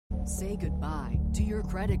Say goodbye to your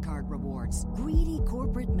credit card rewards. Greedy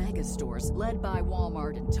corporate mega stores, led by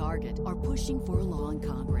Walmart and Target, are pushing for a law in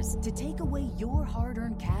Congress to take away your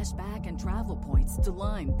hard-earned cash back and travel points to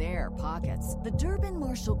line their pockets. The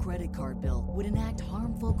Durbin-Marshall credit card bill would enact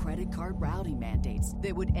harmful credit card routing mandates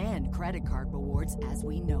that would end credit card rewards as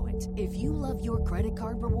we know it. If you love your credit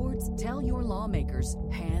card rewards, tell your lawmakers,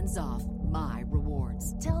 hands off my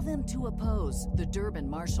rewards. Tell them to oppose the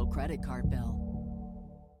Durbin-Marshall credit card bill.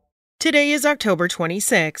 Today is October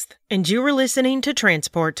 26th, and you are listening to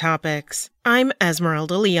Transport Topics. I'm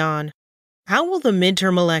Esmeralda Leon. How will the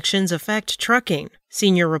midterm elections affect trucking?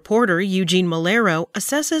 Senior reporter Eugene Malero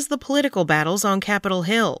assesses the political battles on Capitol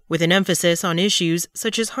Hill, with an emphasis on issues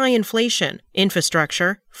such as high inflation,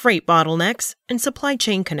 infrastructure, freight bottlenecks, and supply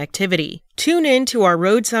chain connectivity. Tune in to our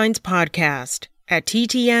Road Signs podcast at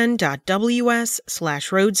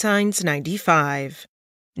ttn.ws/roadsigns95.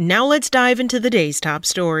 Now let's dive into the day's top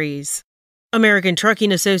stories. American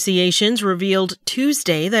Trucking Associations revealed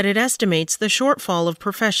Tuesday that it estimates the shortfall of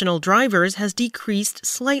professional drivers has decreased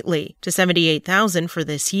slightly to 78,000 for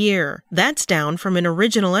this year. That's down from an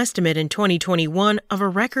original estimate in 2021 of a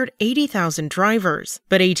record 80,000 drivers.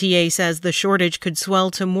 But ATA says the shortage could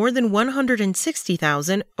swell to more than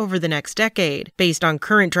 160,000 over the next decade, based on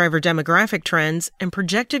current driver demographic trends and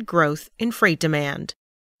projected growth in freight demand.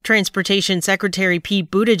 Transportation Secretary Pete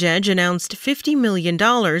Buttigieg announced $50 million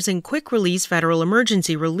in quick-release federal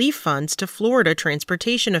emergency relief funds to Florida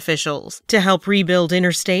transportation officials to help rebuild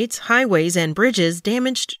interstates, highways, and bridges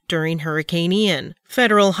damaged during Hurricane Ian.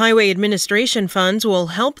 Federal Highway Administration funds will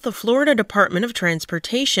help the Florida Department of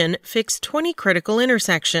Transportation fix 20 critical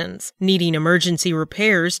intersections, needing emergency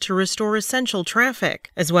repairs to restore essential traffic,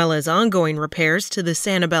 as well as ongoing repairs to the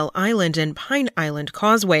Sanibel Island and Pine Island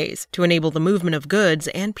causeways to enable the movement of goods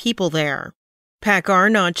and people there. PACCAR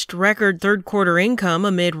notched record third-quarter income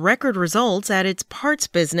amid record results at its parts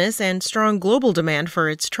business and strong global demand for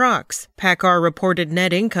its trucks. PACCAR reported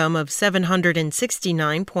net income of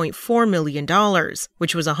 $769.4 million,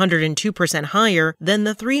 which was 102% higher than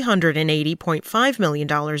the $380.5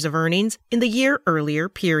 million of earnings in the year-earlier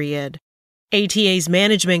period. ATA's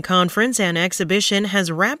management conference and exhibition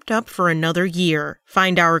has wrapped up for another year.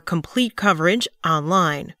 Find our complete coverage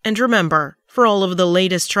online. And remember, for all of the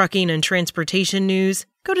latest trucking and transportation news,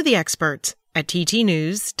 go to the experts at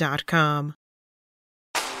ttnews.com.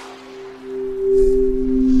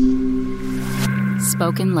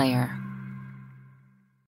 Spoken Layer.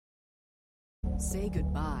 Say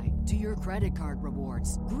goodbye to your credit card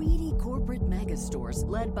rewards. Greedy corporate mega stores,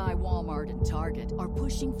 led by Walmart and Target, are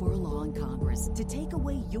pushing for a law in Congress to take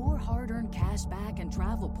away your hard-earned cash back and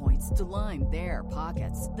travel points to line their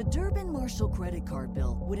pockets. The Durbin-Marshall credit card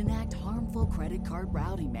bill would enact harmful credit card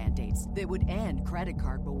routing mandates that would end credit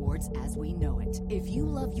card rewards as we know it. If you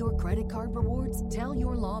love your credit card rewards, tell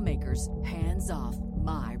your lawmakers, hands off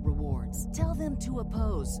my rewards. Tell them to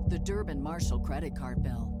oppose the Durbin-Marshall credit card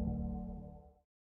bill.